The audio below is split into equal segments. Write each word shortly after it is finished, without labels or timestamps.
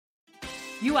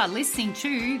You are listening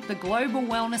to the Global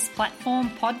Wellness Platform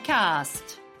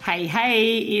podcast.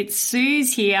 Hey, it's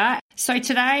Suze here. So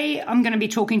today I'm going to be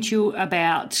talking to you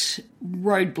about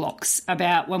roadblocks,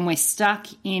 about when we're stuck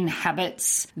in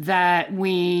habits that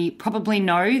we probably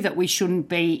know that we shouldn't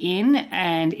be in,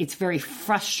 and it's very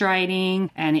frustrating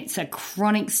and it's a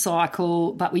chronic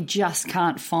cycle, but we just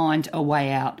can't find a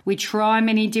way out. We try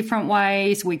many different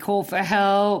ways. We call for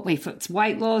help. If it's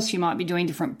weight loss, you might be doing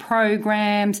different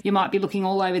programs. You might be looking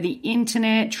all over the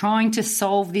internet trying to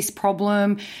solve this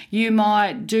problem. You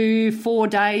might do 4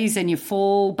 days and you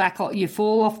fall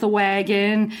off the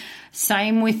wagon.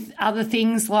 Same with other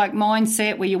things like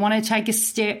mindset, where you want to take a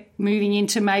step moving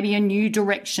into maybe a new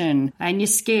direction and you're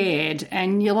scared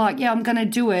and you're like, yeah, I'm going to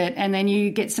do it. And then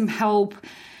you get some help,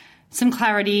 some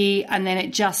clarity, and then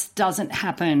it just doesn't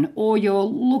happen. Or you're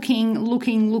looking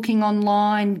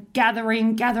online,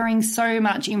 gathering so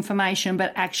much information,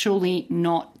 but actually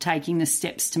not taking the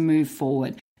steps to move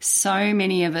forward. So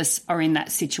many of us are in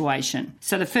that situation.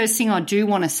 So the first thing I do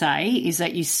want to say is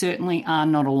that you certainly are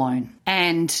not alone.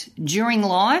 And during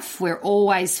life, we're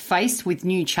always faced with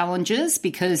new challenges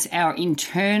because our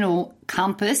internal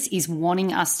compass is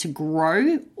wanting us to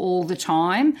grow all the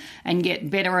time and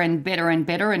get better and better and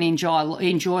better and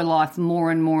enjoy life more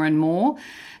and more and more.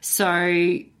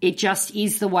 So it just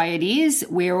is the way it is.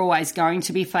 We're always going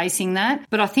to be facing that.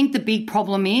 But I think the big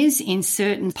problem is in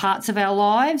certain parts of our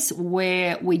lives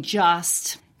where we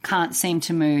just can't seem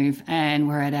to move and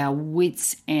we're at our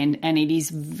wits' end, and it is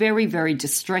very, very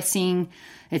distressing.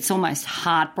 It's almost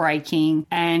heartbreaking.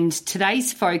 And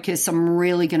today's focus, I'm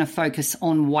really going to focus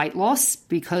on weight loss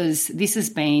because this has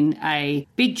been a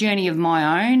big journey of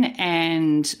my own.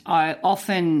 And I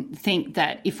often think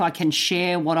that if I can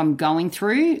share what I'm going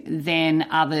through, then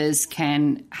others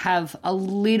can have a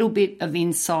little bit of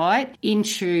insight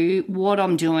into what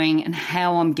I'm doing and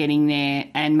how I'm getting there,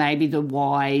 and maybe the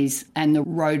whys and the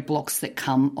roadblocks that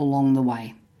come along the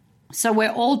way. So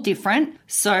we're all different.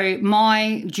 So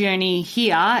my journey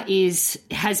here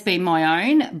has been my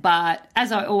own, but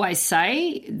as I always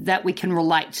say, that we can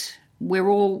relate.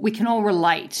 We can all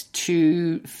relate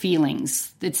to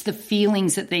feelings. It's the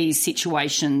feelings that these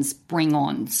situations bring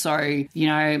on. So,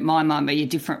 mine might be a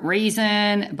different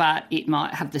reason, but it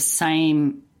might have the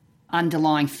same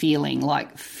underlying feeling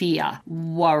like fear,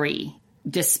 worry,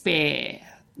 despair,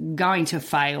 going to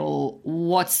fail,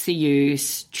 what's the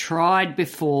use, tried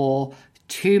before,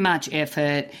 too much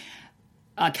effort,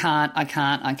 I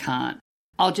can't,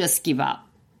 I'll just give up.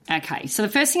 Okay, so the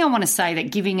first thing I want to say that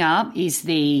giving up is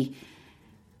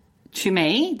to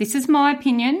me, this is my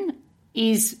opinion,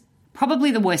 is probably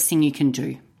the worst thing you can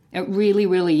do. It really,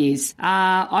 really is.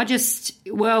 I just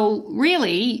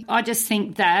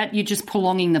think that you're just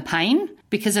prolonging the pain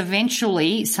because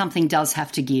eventually something does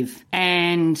have to give.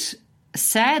 And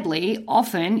sadly,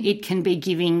 often it can be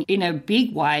giving in a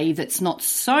big way that's not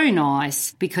so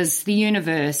nice because the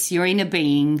universe, your inner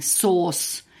being,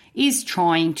 source, is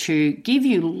trying to give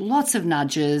you lots of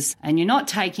nudges and you're not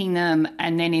taking them,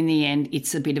 and then in the end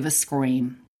it's a bit of a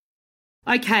scream.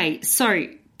 Okay, so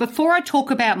before I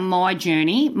talk about my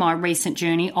journey, my recent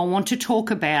journey, I want to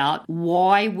talk about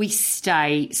why we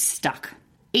stay stuck.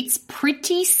 It's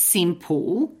pretty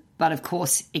simple, but of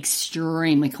course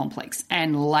extremely complex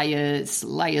and layers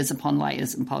upon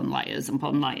layers upon layers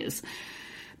upon layers.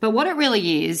 But what it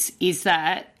really is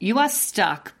that you are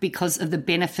stuck because of the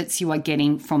benefits you are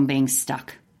getting from being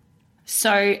stuck.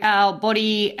 So our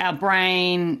body, our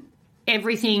brain,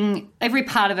 everything, every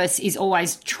part of us is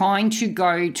always trying to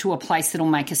go to a place that'll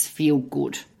make us feel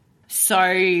good.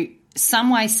 So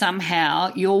some way,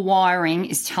 somehow, your wiring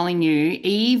is telling you,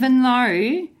 even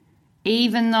though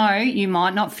you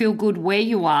might not feel good where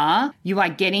you are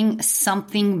getting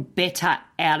something better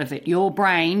out of it. Your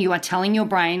brain, you are telling your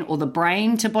brain, or the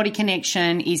brain to body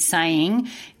connection is saying,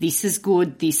 this is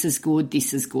good, this is good,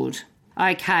 this is good.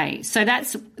 Okay, so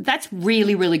that's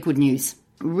really, really good news.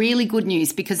 Really good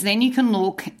news, because then you can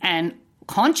look and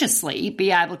consciously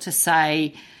be able to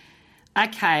say,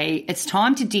 okay, it's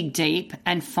time to dig deep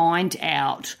and find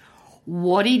out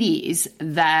what it is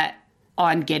that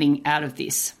I'm getting out of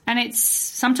this. And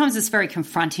sometimes it's very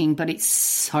confronting, but it's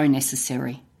so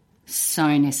necessary.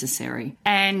 So necessary.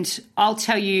 And I'll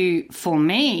tell you, for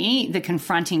me, the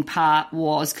confronting part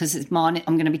was, because I'm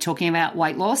going to be talking about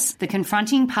weight loss. The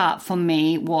confronting part for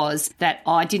me was that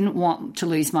I didn't want to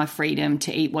lose my freedom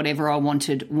to eat whatever I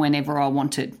wanted, whenever I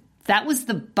wanted. That was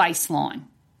the baseline.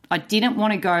 I didn't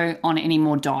want to go on any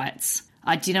more diets.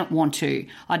 I didn't want to.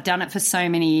 I'd done it for so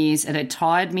many years. It had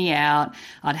tired me out.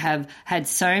 I'd have had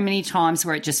so many times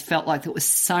where it just felt like it was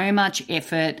so much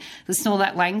effort. Listen to all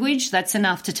that language. That's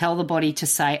enough to tell the body to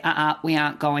say, we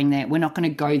aren't going there. We're not going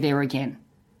to go there again.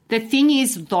 The thing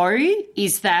is, though,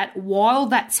 is that while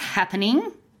that's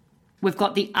happening, we've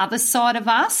got the other side of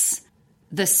us,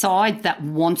 the side that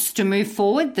wants to move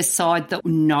forward, the side that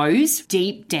knows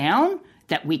deep down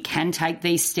that we can take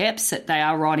these steps, that they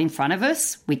are right in front of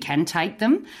us, we can take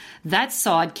them. That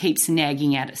side keeps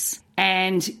nagging at us.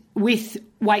 And with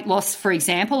weight loss, for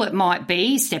example, it might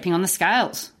be stepping on the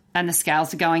scales and the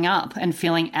scales are going up and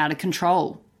feeling out of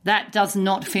control. That does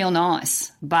not feel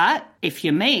nice. But if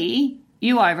you're me,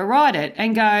 you override it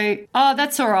and go, oh,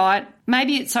 that's all right.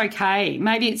 Maybe it's okay.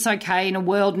 Maybe it's okay in a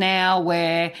world now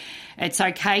where it's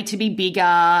okay to be bigger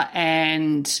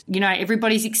and,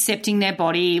 everybody's accepting their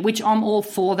body, which I'm all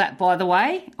for that, by the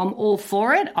way. I'm all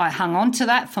for it. I hung on to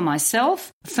that for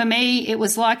myself. For me, it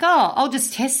was like, I'll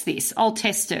just test this. I'll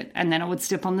test it. And then I would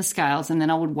step on the scales and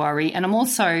then I would worry. And I'm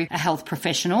also a health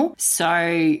professional.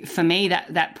 So for me,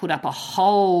 that put up a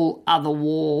whole other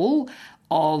wall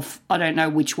of, I don't know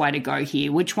which way to go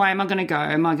here. Which way am I going to go?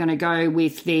 Am I going to go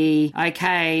with the,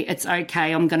 okay, it's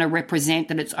okay, I'm going to represent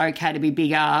that it's okay to be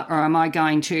bigger, or am I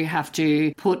going to have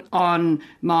to put on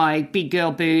my big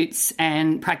girl boots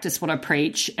and practice what I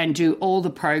preach and do all the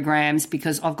programs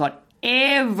because I've got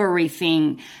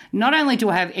everything. Not only do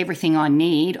I have everything I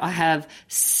need, I have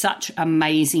such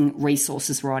amazing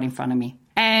resources right in front of me.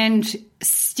 And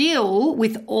still,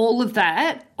 with all of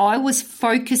that, I was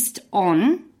focused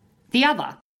on the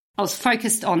other. I was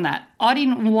focused on that. I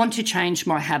didn't want to change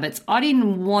my habits. I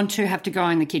didn't want to have to go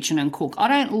in the kitchen and cook. I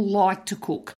don't like to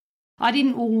cook. I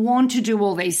didn't want to do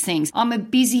all these things. I'm a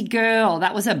busy girl.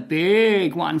 That was a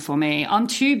big one for me. I'm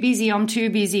too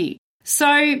busy.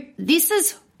 So this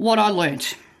is what I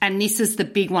learnt. And this is the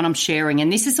big one I'm sharing. And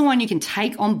this is the one you can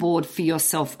take on board for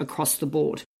yourself across the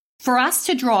board. For us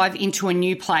to drive into a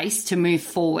new place to move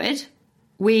forward,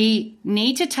 we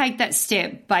need to take that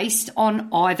step based on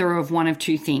either of one of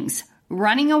two things,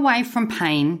 running away from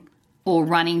pain or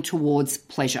running towards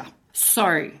pleasure.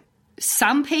 So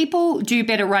some people do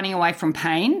better running away from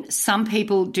pain. Some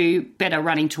people do better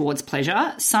running towards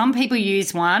pleasure. Some people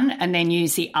use one and then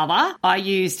use the other. I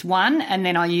used one and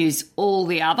then I used all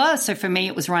the other. So for me,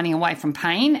 it was running away from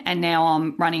pain, and now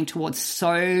I'm running towards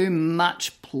so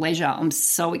much pleasure. I'm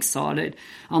so excited.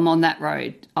 I'm on that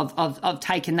road. I've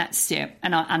taken that step,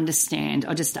 and I understand.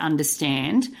 I just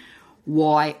understand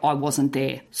why I wasn't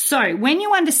there. So when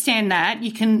you understand that,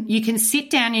 you can sit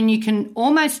down and you can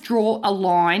almost draw a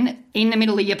line in the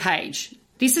middle of your page.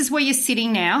 This is where you're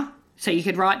sitting now. So you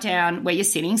could write down where you're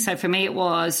sitting. So for me, it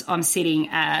was I'm sitting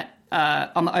at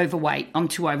I'm overweight. I'm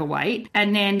too overweight.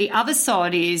 And then the other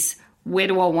side is, where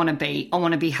do I want to be? I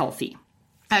want to be healthy.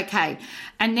 Okay,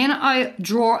 and then I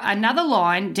draw another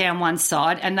line down one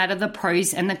side, and that are the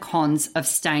pros and the cons of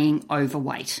staying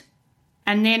overweight.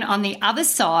 And then on the other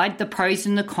side, the pros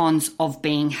and the cons of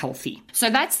being healthy. So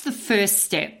that's the first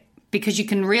step, because you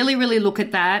can really, really look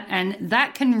at that, and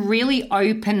that can really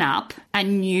open up a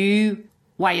new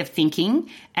way of thinking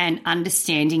and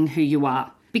understanding who you are.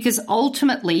 Because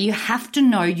ultimately, you have to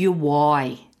know your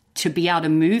why to be able to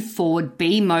move forward,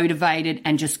 be motivated,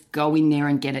 and just go in there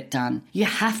and get it done. You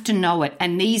have to know it.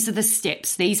 And these are the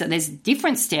steps. There's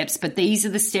different steps, but these are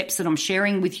the steps that I'm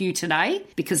sharing with you today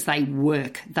because they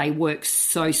work. They work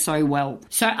so, so well.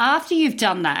 So after you've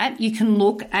done that, you can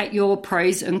look at your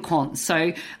pros and cons.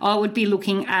 So I would be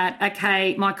looking at,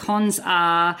 okay, my cons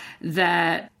are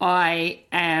that I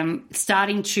am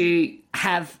starting to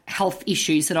have health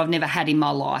issues that I've never had in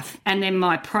my life. And then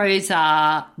my pros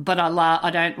are, but I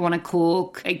don't want to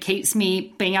cook. It keeps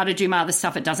me being able to do my other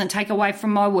stuff. It doesn't take away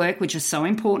from my work, which is so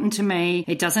important to me.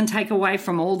 It doesn't take away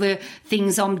from all the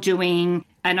things I'm doing,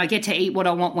 and I get to eat what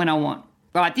I want when I want.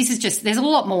 Right, this is just, there's a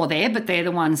lot more there, but they're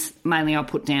the ones mainly I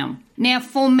put down. Now,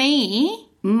 for me,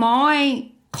 my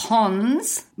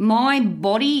cons, my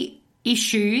body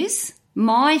issues,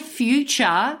 my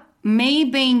future, me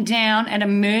being down at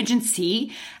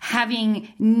emergency,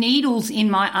 having needles in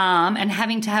my arm and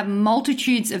having to have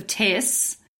multitudes of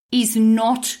tests is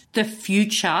not the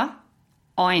future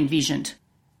I envisioned.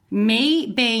 Me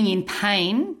being in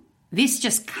pain, this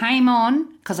just came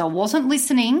on because I wasn't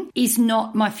listening, is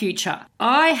not my future.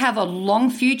 I have a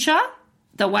long future.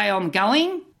 The way I'm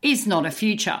going is not a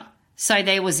future. So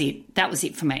there was it. That was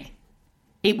it for me.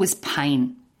 It was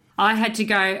pain. I had to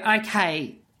go,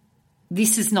 okay,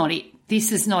 this is not it.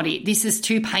 this is not it. This is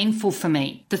too painful for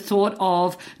me. The thought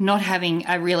of not having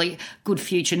a really good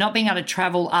future, not being able to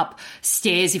travel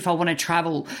upstairs if I want to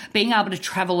travel, being able to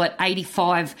travel at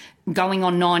 85, going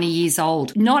on 90 years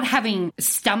old, not having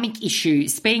stomach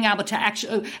issues, being able to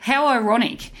actually, how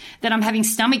ironic that I'm having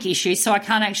stomach issues so I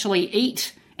can't actually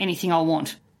eat anything I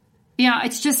want.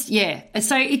 It's just,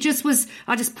 So it just was,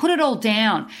 I just put it all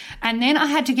down. And then I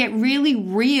had to get really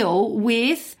real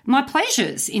with my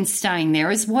pleasures in staying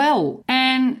there as well.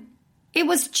 And it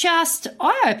was just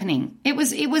eye-opening. It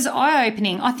was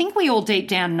eye-opening. I think we all deep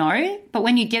down know, but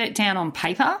when you get it down on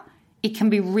paper, it can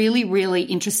be really, really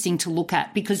interesting to look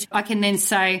at, because I can then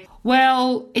say,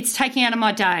 well, it's taking out of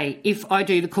my day if I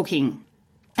do the cooking.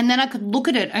 And then I could look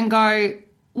at it and go,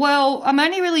 well, I'm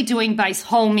only really doing base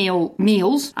whole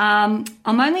meals. I'm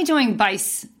only doing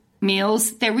base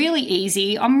meals. They're really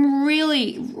easy. I'm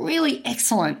really, really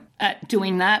excellent at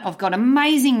doing that. I've got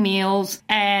amazing meals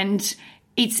and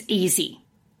it's easy.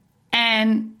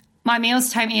 And my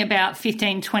meals take me about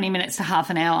 15, 20 minutes to half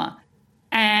an hour.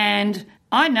 And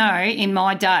I know in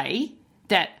my day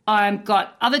that I've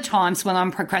got other times when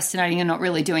I'm procrastinating and not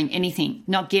really doing anything,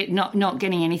 not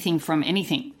getting anything from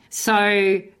anything.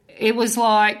 So it was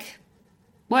like,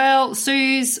 well,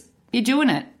 Suze, you're doing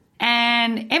it.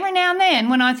 And every now and then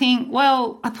when I think,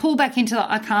 well, I pull back into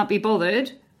I can't be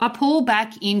bothered, I pull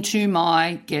back into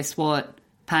my, guess what,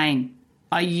 pain.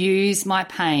 I use my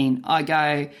pain. I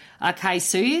go, okay,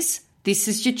 Suze, this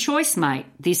is your choice, mate.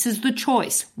 This is the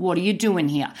choice. What are you doing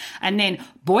here? And then,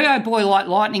 boy, oh boy, like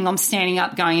lightning, I'm standing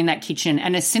up going in that kitchen.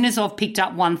 And as soon as I've picked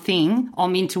up one thing,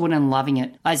 I'm into it and loving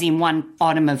it, as in one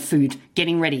item of food,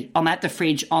 getting ready. I'm at the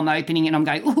fridge, I'm opening it, and I'm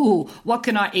going, ooh, what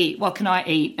can I eat? What can I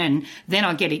eat? And then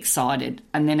I get excited,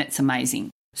 and then it's amazing.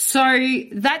 So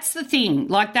that's the thing,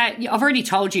 like that. I've already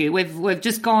told you, we've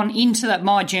just gone into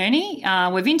my journey. We've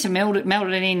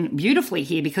melded it in beautifully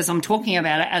here, because I'm talking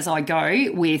about it as I go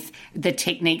with the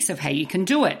techniques of how you can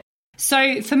do it.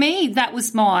 So for me, that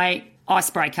was my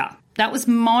icebreaker. That was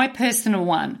my personal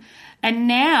one. And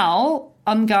now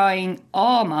I'm going,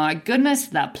 oh my goodness,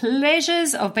 the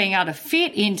pleasures of being able to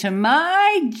fit into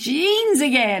my jeans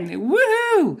again.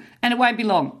 Woohoo! And it won't be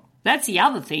long. That's the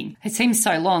other thing. It seems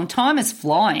so long. Time is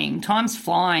flying. Time's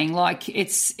flying. Like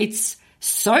it's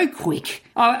so quick.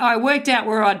 I worked out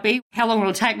where I'd be, how long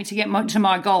it'll take me to get to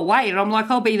my goal weight. And I'm like,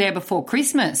 I'll be there before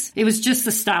Christmas. It was just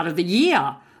the start of the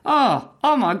year. Oh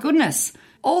my goodness.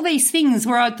 All these things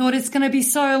where I thought it's going to be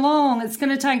so long. It's going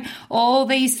to take all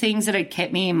these things that had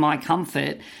kept me in my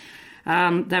comfort.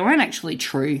 They weren't actually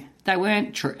true. They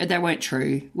weren't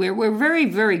true. We're very,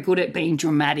 very good at being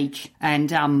dramatic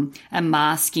and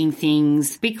masking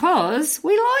things, because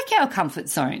we like our comfort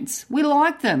zones. We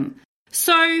like them.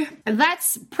 So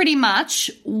that's pretty much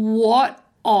what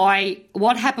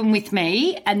happened with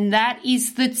me, and that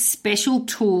is the special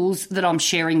tools that I'm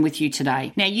sharing with you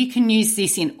today. Now, you can use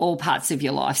this in all parts of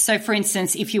your life. So, for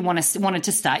instance, if you wanted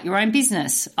to start your own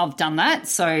business, I've done that.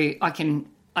 So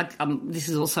this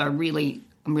is also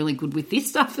I'm really good with this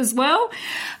stuff as well.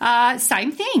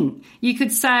 Same thing. You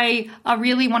could say, I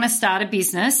really want to start a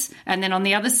business, and then on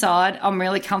the other side, I'm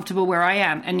really comfortable where I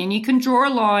am. And then you can draw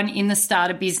a line in the start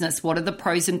a business. What are the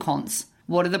pros and cons?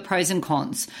 What are the pros and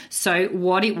cons? So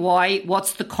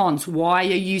what's the cons? Why are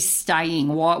you staying?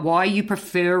 Why are you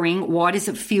preferring? Why does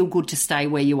it feel good to stay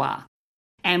where you are?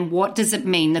 And what does it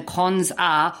mean? The cons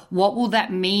are, what will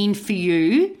that mean for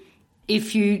you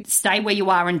if you stay where you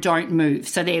are and don't move?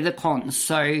 So they're the cons.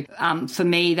 So for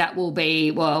me, that will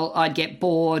be, well, I'd get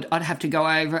bored. I'd have to go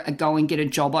and get a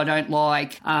job I don't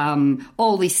like.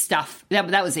 All this stuff.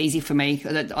 That was easy for me.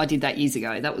 I did that years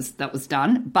ago. That was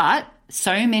done. But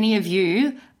so many of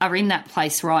you are in that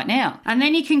place right now. And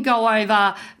then you can go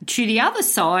over to the other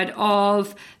side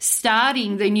of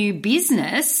starting the new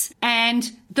business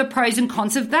and the pros and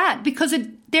cons of that, because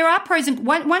there are pros and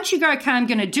once you go, okay, I'm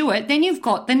going to do it, then you've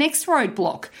got the next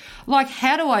roadblock. Like,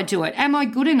 how do I do it? Am I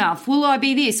good enough? Will I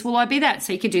be this? Will I be that?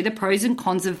 So you could do the pros and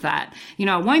cons of that.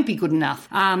 I won't be good enough.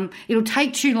 It'll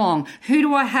take too long. Who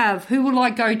do I have? Who will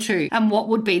I go to? And what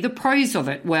would be the pros of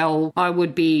it? Well, I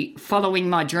would be following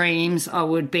my dreams. I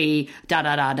would be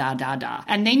da-da-da-da-da-da.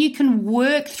 And then you can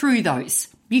work through those.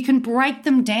 You can break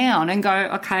them down and go,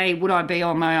 okay, would I be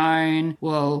on my own?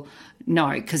 Well,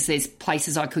 no, because there's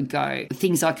places I could go,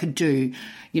 things I could do,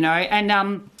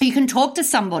 and you can talk to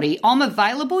somebody. I'm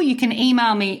available. You can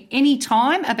email me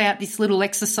anytime about this little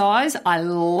exercise. I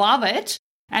love it.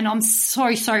 And I'm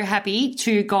so, so happy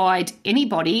to guide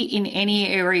anybody in any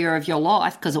area of your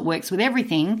life, because it works with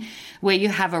everything, where you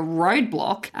have a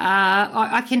roadblock.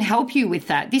 I can help you with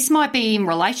that. This might be in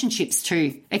relationships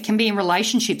too. It can be in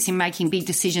relationships, in making big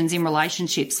decisions in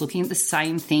relationships, looking at the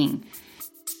same thing.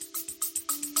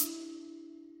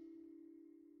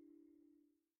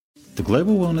 The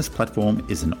Global Wellness Platform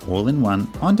is an all-in-one,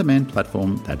 on-demand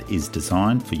platform that is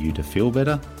designed for you to feel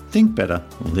better, think better,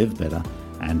 live better,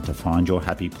 and to find your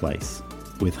happy place.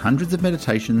 With hundreds of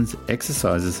meditations,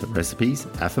 exercises, recipes,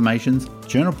 affirmations,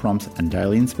 journal prompts, and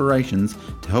daily inspirations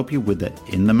to help you with the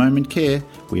in-the-moment care,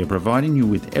 we are providing you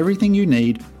with everything you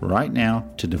need right now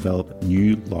to develop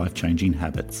new life-changing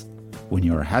habits. When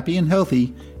you are happy and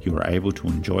healthy, you are able to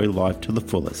enjoy life to the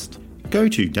fullest. Go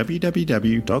to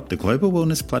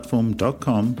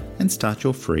www.theglobalwellnessplatform.com and start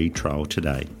your free trial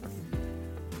today.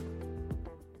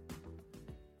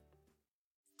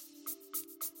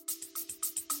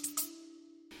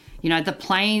 You know, the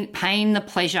pain, the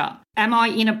pleasure. Am I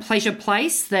in a pleasure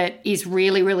place that is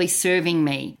really, really serving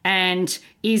me? And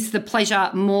is the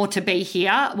pleasure more to be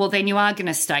here? Well, then you are going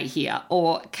to stay here.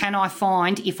 Or can I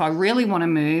find, if I really want to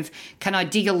move, can I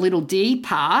dig a little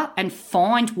deeper and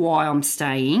find why I'm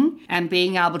staying, and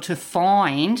being able to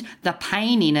find the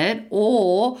pain in it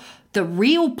or the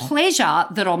real pleasure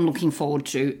that I'm looking forward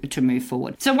to move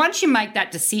forward. So once you make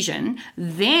that decision,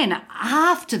 then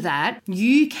after that,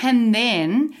 you can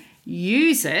then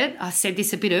use it. I said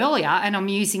this a bit earlier and I'm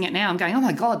using it now. I'm going, oh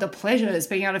my God, the pleasure is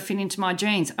being able to fit into my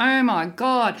jeans. Oh my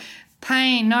God,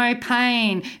 pain, no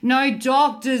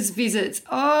doctor's visits.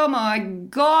 Oh my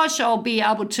gosh, I'll be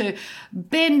able to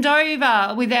bend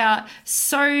over without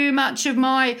so much of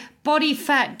my body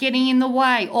fat getting in the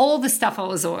way. All the stuff I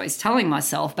was always telling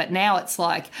myself, but now it's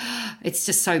like, it's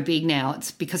just so big now.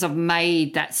 It's because I've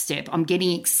made that step. I'm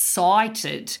getting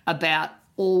excited about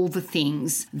all the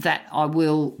things that I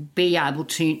will be able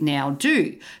to now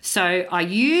do. So I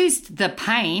used the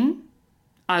pain.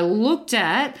 I looked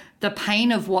at the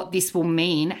pain of what this will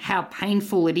mean, how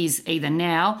painful it is either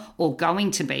now or going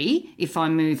to be if I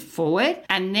move forward.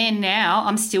 And then now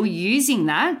I'm still using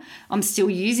that. I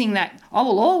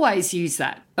will always use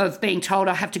that, of being told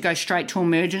I have to go straight to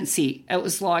emergency. It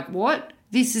was like, what?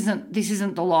 This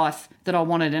isn't the life that I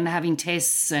wanted, and having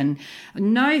tests, and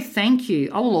no, thank you.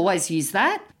 I will always use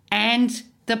that. And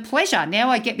the pleasure now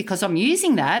I get, because I'm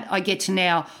using that, I get to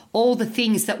now all the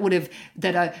things that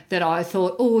I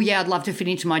thought, oh yeah, I'd love to fit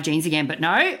into my jeans again, but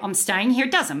no, I'm staying here.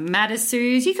 It doesn't matter,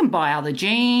 Suze. You can buy other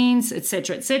jeans,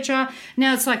 etc., etc.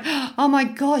 Now it's like, oh my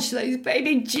gosh, those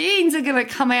baby jeans are going to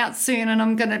come out soon, and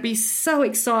I'm going to be so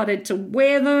excited to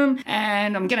wear them,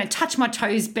 and I'm going to touch my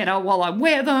toes better while I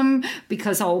wear them,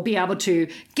 because I'll be able to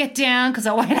get down, because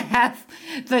I won't have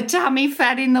the tummy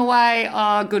fat in the way.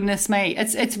 Oh goodness me,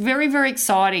 it's very, very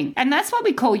exciting. And that's what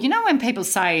we call, you know, when people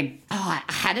say, oh,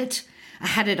 I had it.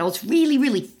 I was really,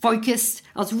 really focused.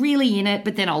 I was really in it,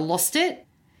 but then I lost it,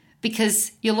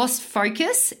 because you lost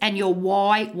focus and your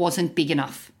why wasn't big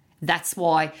enough. That's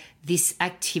why this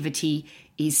activity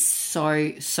is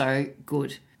so, so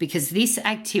good, because this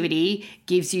activity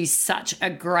gives you such a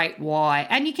great why,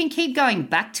 and you can keep going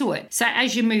back to it. So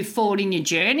as you move forward in your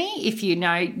journey, if you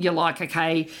know you're like,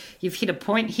 okay, you've hit a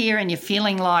point here and you're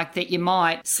feeling like that you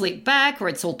might slip back, or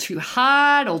it's all too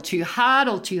hard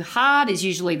is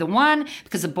usually the one,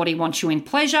 because the body wants you in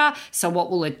pleasure. So what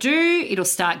will it do? It'll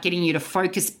start getting you to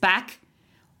focus back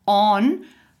on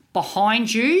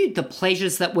behind you the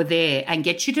pleasures that were there, and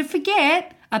get you to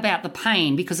forget about the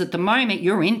pain, because at the moment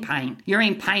you're in pain. You're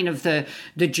in pain of the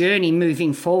journey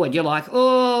moving forward. You're like,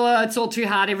 oh, it's all too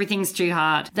hard. Everything's too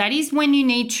hard. That is when you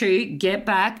need to get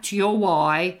back to your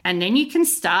why, and then you can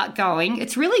start going.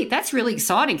 That's really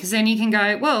exciting, because then you can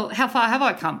go, well, how far have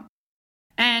I come?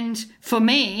 And for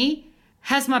me,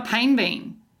 how's my pain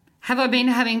been? Have I been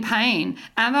having pain?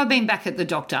 Have I been back at the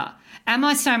doctor? Am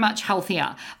I so much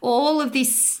healthier? All of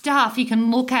this stuff you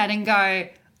can look at and go,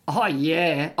 oh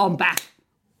yeah, I'm back.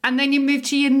 And then you move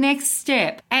to your next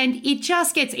step, and it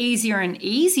just gets easier and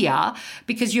easier,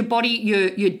 because your body, you're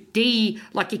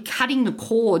cutting the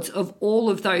cords of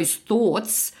all of those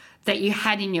thoughts that you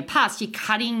had in your past. You're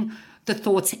cutting the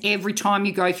thoughts every time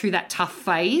you go through that tough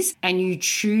phase, and you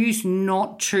choose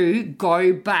not to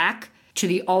go back to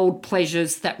the old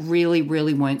pleasures that really,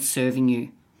 really weren't serving you.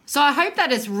 So I hope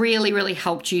that has really, really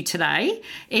helped you today.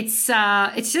 It's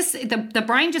just the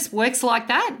brain just works like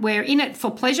that. We're in it for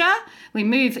pleasure. We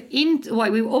move in. Well,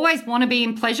 we always want to be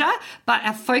in pleasure, but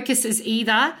our focus is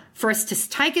either for us to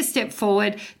take a step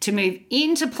forward to move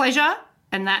into pleasure,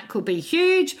 and that could be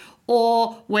huge,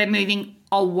 or we're moving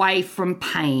away from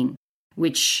pain.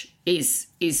 which is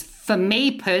for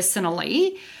me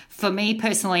personally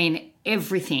in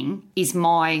everything is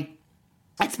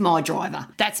that's my driver.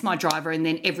 That's my driver, and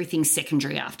then everything's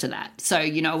secondary after that. So,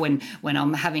 when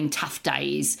I'm having tough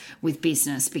days with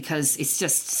business because it's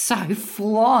just so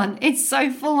full on,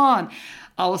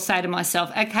 I will say to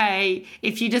myself, okay,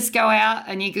 if you just go out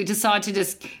and you could decide to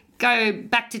just go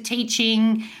back to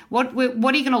teaching, what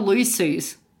are you going to lose,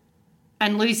 Suze?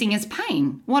 And losing is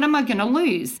pain. What am I going to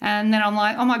lose? And then I'm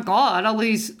like, oh my God, I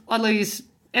lose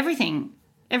everything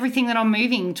that I'm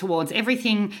moving towards,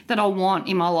 everything that I want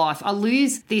in my life. I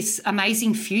lose this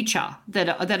amazing future that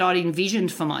I'd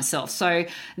envisioned for myself. So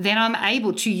then I'm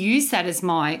able to use that as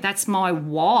that's my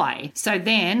why. So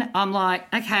then I'm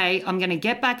like, okay, I'm going to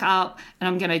get back up and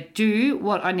I'm going to do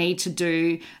what I need to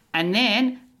do. And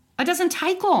then it doesn't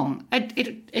take long.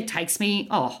 It takes me,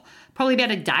 probably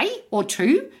about a day or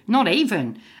two, not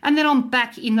even. And then I'm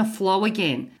back in the flow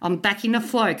again. I'm back in the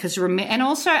flow and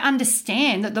also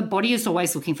understand that the body is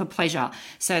always looking for pleasure.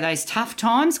 So those tough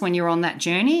times when you're on that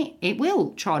journey, it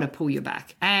will try to pull you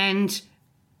back. And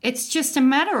it's just a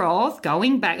matter of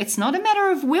going back. It's not a matter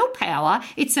of willpower.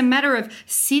 It's a matter of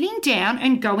sitting down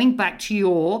and going back to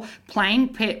your plain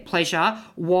pleasure,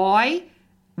 why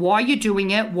you're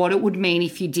doing it, what it would mean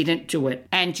if you didn't do it,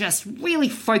 and just really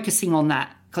focusing on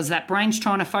that. Because that brain's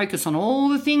trying to focus on all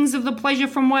the things of the pleasure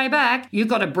from way back. You've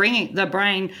got to bring the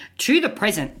brain to the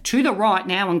present, to the right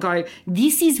now, and go,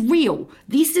 this is real.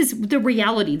 This is the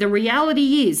reality. The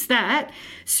reality is that,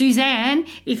 Suzanne,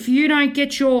 if you don't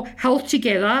get your health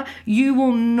together, you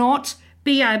will not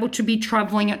be able to be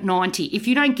traveling at 90. If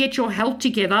you don't get your health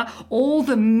together, all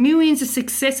the millions of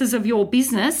successes of your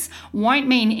business won't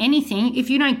mean anything. If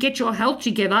you don't get your health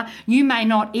together, you may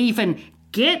not even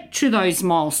get to those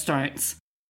milestones.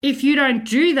 If you don't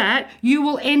do that, you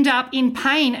will end up in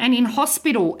pain and in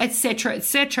hospital, etc.,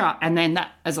 etc. And then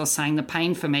that, as I was saying, the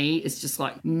pain for me is just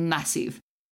like massive.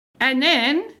 And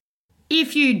then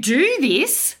if you do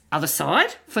this, other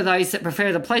side, for those that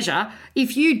prefer the pleasure,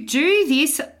 if you do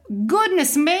this,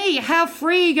 goodness me, how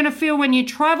free you're going to feel when you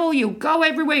travel. You'll go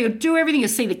everywhere, you'll do everything, you'll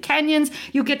see the canyons,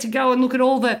 you'll get to go and look at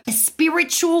all the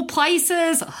spiritual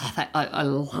places. I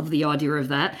love the idea of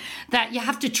that you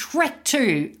have to trek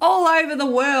to all over the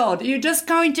world. You're just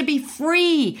going to be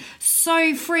free,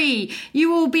 so free.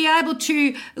 You will be able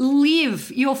to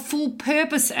live your full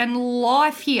purpose and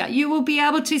life here. You will be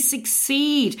able to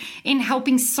succeed in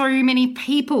helping so many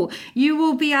people. You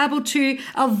will be able to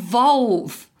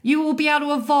evolve. You will be able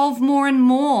to evolve more and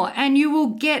more, and you will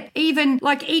get even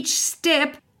like each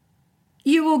step,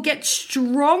 you will get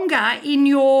stronger in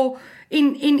your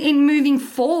in moving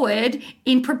forward,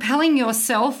 in propelling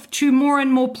yourself to more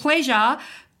and more pleasure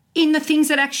in the things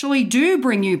that actually do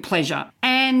bring you pleasure.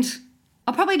 And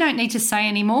I probably don't need to say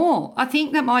any more. I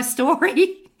think that my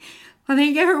story, I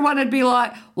think everyone would be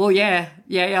like, well, yeah,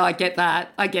 I get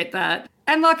that.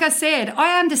 And like I said,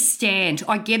 I understand.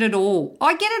 I get it all.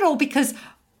 Because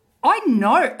I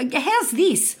know, how's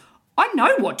this? I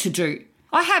know what to do.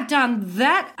 I have done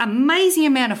that amazing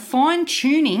amount of fine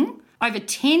tuning over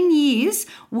 10 years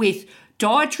with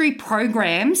dietary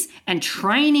programs and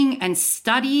training and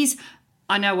studies.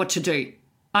 I know what to do.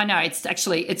 I know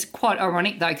it's quite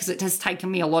ironic though, because it has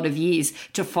taken me a lot of years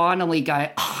to finally go,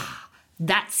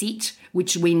 that's it,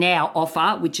 which we now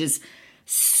offer, which is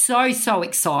so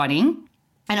exciting.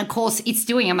 And of course, it's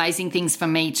doing amazing things for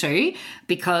me too,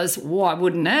 because why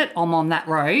wouldn't it? I'm on that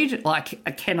road, like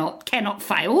I cannot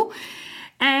fail.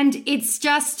 And it's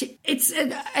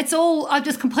all, I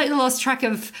just completely lost track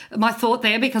of my thought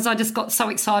there because I just got so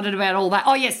excited about all that.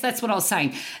 Oh yes, that's what I was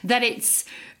saying, that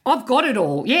I've got it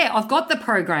all. Yeah, I've got the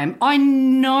program. I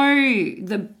know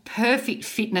the perfect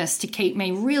fitness to keep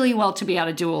me really well to be able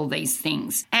to do all these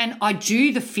things. And I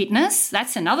do the fitness.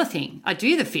 That's another thing. I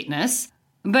do the fitness.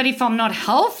 But if I'm not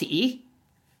healthy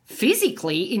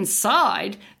physically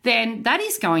inside, then that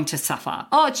is going to suffer.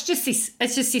 Oh, it's just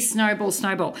this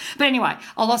snowball. But anyway,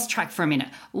 I lost track for a minute.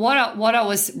 What I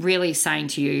was really saying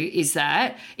to you is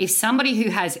that if somebody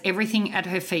who has everything at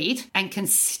her feet and can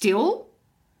still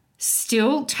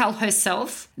tell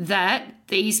herself that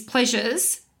these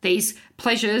pleasures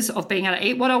of being able to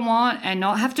eat what I want and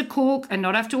not have to cook and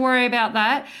not have to worry about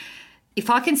that, if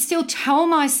I can still tell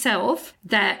myself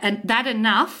that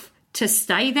enough to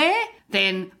stay there,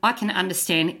 then I can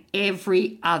understand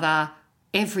every other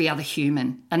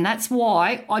human. And that's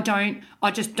why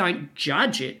I just don't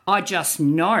judge it. I just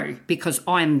know, because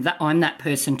I'm that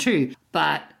person too.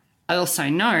 But I also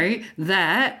know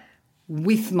that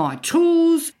with my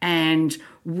tools and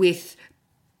with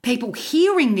people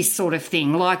hearing this sort of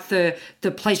thing, like the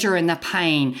pleasure and the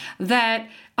pain, that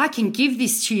I can give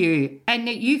this to you and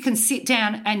that you can sit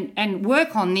down and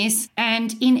work on this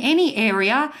and in any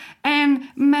area and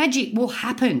magic will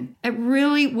happen. It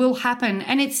really will happen.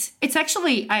 And it's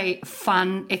actually a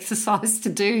fun exercise to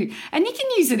do. And you can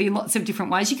use it in lots of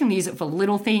different ways. You can use it for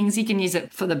little things. You can use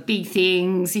it for the big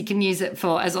things. You can use it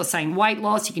for, as I was saying, weight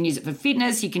loss. You can use it for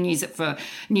fitness. You can use it for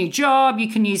new job. You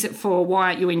can use it for why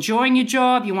aren't you enjoying your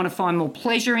job? You want to find more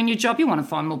pleasure in your job. You want to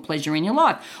find more pleasure in your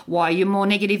life. Why are you more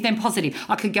negative than positive?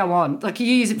 I could go on. Like, you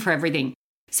use it for everything.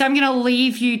 So I'm going to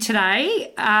leave you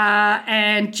today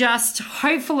and just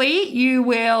hopefully you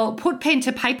will put pen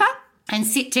to paper and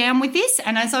sit down with this.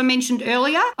 And as I mentioned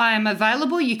earlier, I am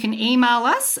available. You can email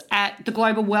us at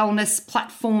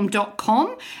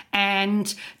theglobalwellnessplatform.com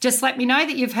and just let me know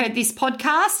that you've heard this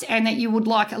podcast and that you would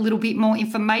like a little bit more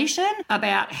information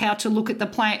about how to look at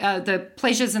the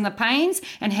pleasures and the pains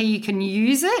and how you can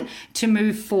use it to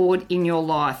move forward in your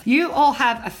life. You all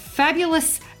have a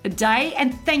fabulous day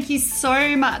and thank you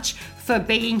so much for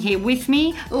being here with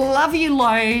me. Love you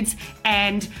loads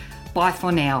and bye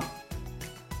for now.